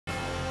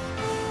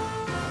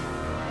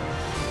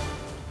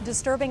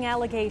Disturbing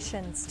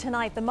allegations.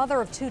 Tonight, the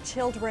mother of two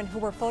children who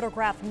were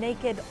photographed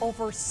naked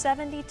over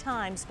 70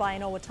 times by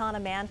an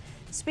Owatonna man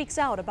speaks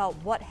out about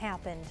what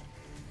happened.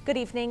 Good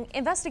evening.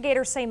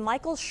 Investigators say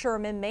Michael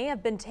Sherman may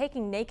have been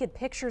taking naked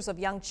pictures of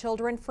young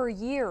children for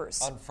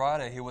years. On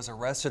Friday, he was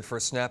arrested for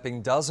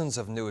snapping dozens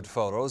of nude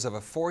photos of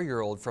a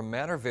 4-year-old from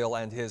Mantorville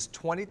and his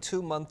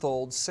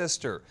 22-month-old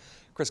sister.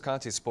 Chris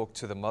Conti spoke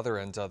to the mother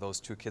and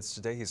those two kids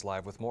today. He's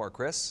live with more.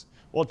 Chris?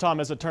 Well, Tom,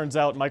 as it turns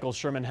out, Michael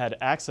Sherman had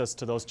access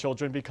to those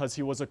children because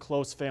he was a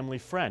close family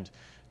friend.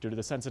 Due to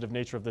the sensitive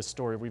nature of this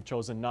story, we've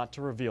chosen not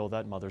to reveal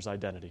that mother's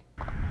identity.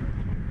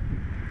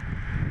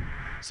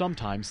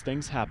 Sometimes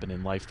things happen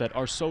in life that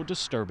are so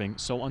disturbing,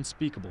 so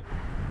unspeakable.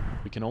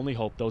 We can only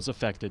hope those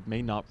affected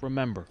may not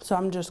remember. So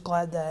I'm just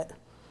glad that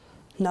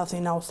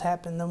nothing else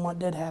happened than what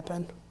did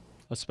happen.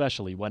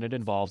 Especially when it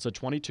involves a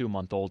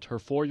 22-month-old, her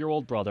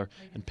 4-year-old brother,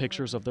 and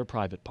pictures of their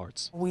private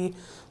parts. We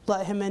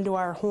let him into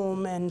our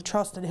home and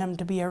trusted him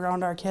to be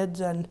around our kids,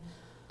 and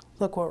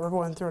look what we're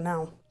going through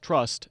now.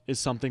 Trust is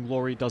something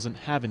Lori doesn't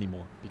have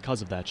anymore.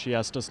 Because of that, she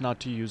asked us not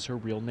to use her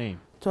real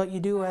name. It's what you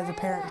do as a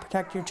parent,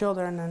 protect your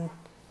children, and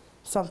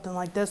something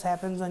like this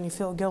happens and you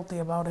feel guilty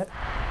about it.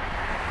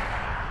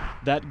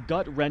 That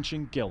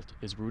gut-wrenching guilt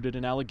is rooted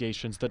in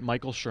allegations that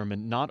Michael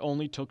Sherman not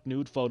only took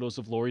nude photos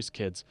of Lori's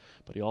kids,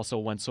 but he also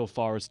went so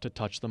far as to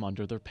touch them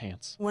under their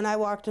pants. When I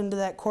walked into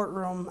that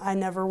courtroom, I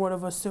never would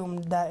have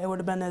assumed that it would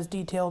have been as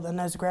detailed and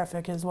as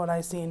graphic as what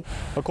I seen.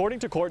 According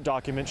to court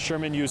documents,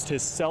 Sherman used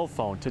his cell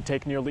phone to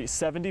take nearly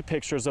 70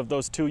 pictures of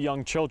those two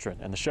young children,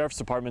 and the sheriff's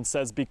department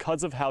says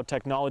because of how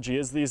technology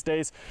is these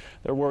days,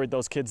 they're worried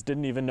those kids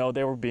didn't even know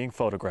they were being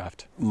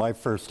photographed. My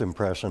first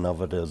impression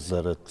of it is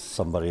that it's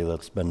somebody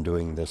that's been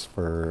doing this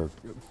for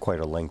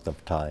quite a length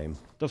of time.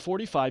 The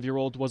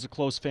 45-year-old was a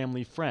close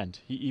family friend.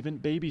 He even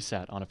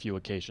babysat on a few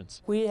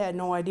occasions. We had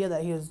no idea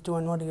that he was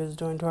doing what he was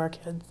doing to our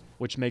kids.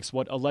 Which makes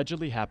what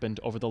allegedly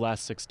happened over the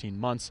last 16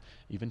 months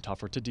even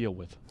tougher to deal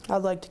with. I'd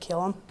like to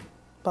kill him,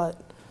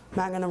 but I'm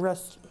not going to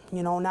risk,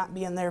 not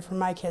being there for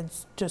my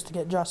kids just to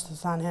get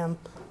justice on him.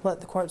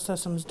 Let the court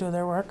systems do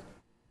their work.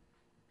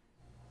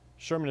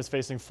 Sherman is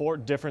facing 4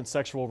 different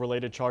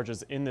sexual-related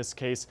charges in this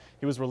case.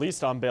 He was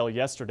released on bail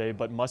yesterday,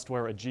 but must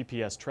wear a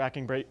GPS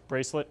tracking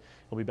bracelet.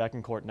 He'll be back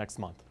in court next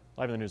month.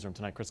 Live in the newsroom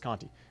tonight, Chris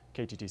Conti,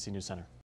 KTTC News Center.